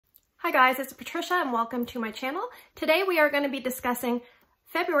Hi guys, it's Patricia and welcome to my channel. Today we are going to be discussing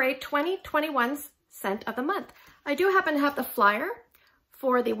February 2021's scent of the month. I do happen to have the flyer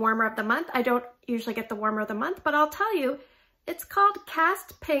for the warmer of the month. I don't usually get the warmer of the month, but I'll tell you, it's called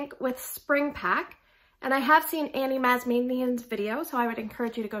Cast Pink with Spring Pack. And I have seen Annie Masmanian's video, so I would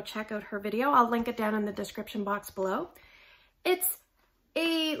encourage you to go check out her video. I'll link it down in the description box below. It's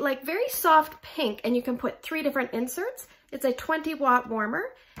a very soft pink, and you can put 3 different inserts. It's a 20-watt warmer,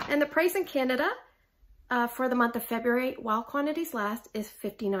 and the price in Canada for the month of February, while quantities last, is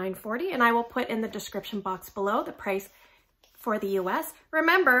 $59.40, and I will put in the description box below the price for the US.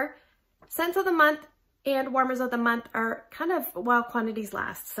 Remember, scents of the month and warmers of the month are kind of while quantities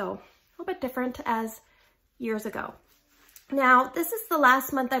last, so a little bit different as years ago. Now, this is the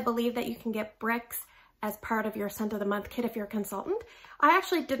last month, I believe, that you can get bricks as part of your scent of the month kit if you're a consultant. I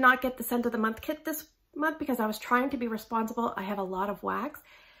actually did not get the scent of the month kit this month because I was trying to be responsible. I have a lot of wax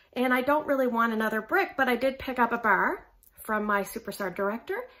and I don't really want another brick, but I did pick up a bar from my superstar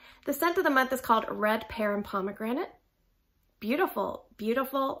director. The scent of the month is called Red Pear and Pomegranate. Beautiful,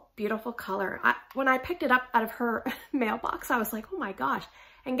 beautiful, beautiful color. When I picked it up out of her mailbox, I was like, oh my gosh.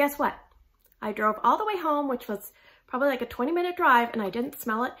 And guess what? I drove all the way home, which was probably like a 20-minute drive, and I didn't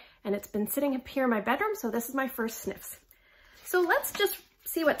smell it, and it's been sitting up here in my bedroom, so this is my first sniffs. So let's just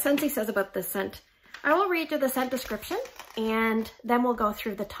see what Scentsy says about this scent. I will read you the scent description, and then we'll go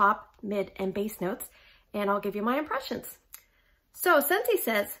through the top, mid, and base notes, and I'll give you my impressions. So Scentsy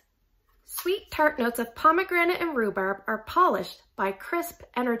says, sweet tart notes of pomegranate and rhubarb are polished by crisp,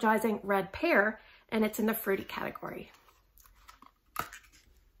 energizing red pear, and it's in the fruity category.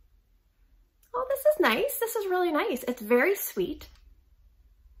 Oh, this is nice. This is really nice. It's very sweet.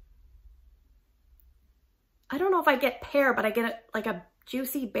 I don't know if I get pear, but I get like a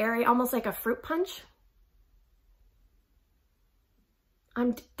juicy berry, almost like a fruit punch.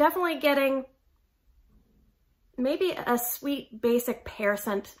 I'm definitely getting maybe a sweet basic pear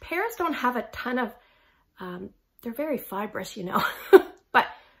scent. Pears don't have a ton of, they're very fibrous, you know, but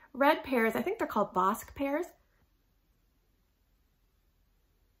red pears, I think they're called Bosc pears.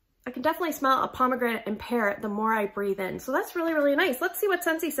 I can definitely smell a pomegranate and pear the more I breathe in. So that's really, really nice. Let's see what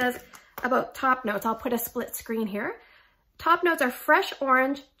Scentsy says about top notes. I'll put a split screen here. Top notes are fresh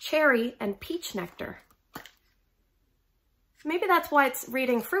orange, cherry, and peach nectar. Maybe that's why it's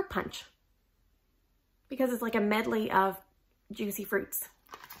reading fruit punch, because it's like a medley of juicy fruits.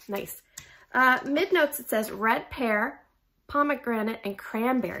 Nice. Mid notes, it says red pear, pomegranate, and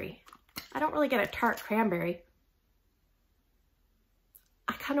cranberry. I don't really get a tart cranberry.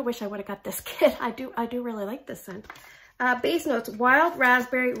 I kind of wish I would have got this kit. I do really like this scent. Base notes, wild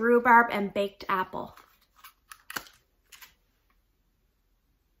raspberry, rhubarb, and baked apple.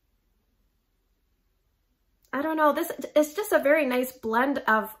 I don't know, it's just a very nice blend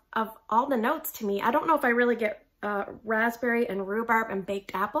of all the notes to me. I don't know if I really get raspberry and rhubarb and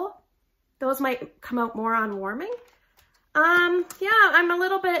baked apple. Those might come out more on warming. Yeah, I'm a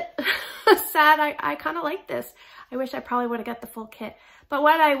little bit sad. I kind of like this. I wish I probably would have got the full kit. But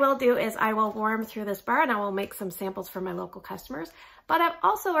what I will do is I will warm through this bar and I will make some samples for my local customers. But I've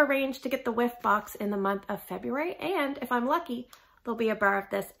also arranged to get the whiff box in the month of February. And if I'm lucky, there'll be a bar of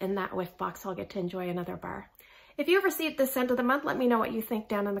this in that whiff box. So I'll get to enjoy another bar. If you've received this scent of the month, let me know what you think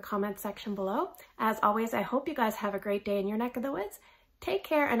down in the comments section below. As always, I hope you guys have a great day in your neck of the woods. Take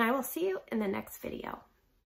care, and I will see you in the next video.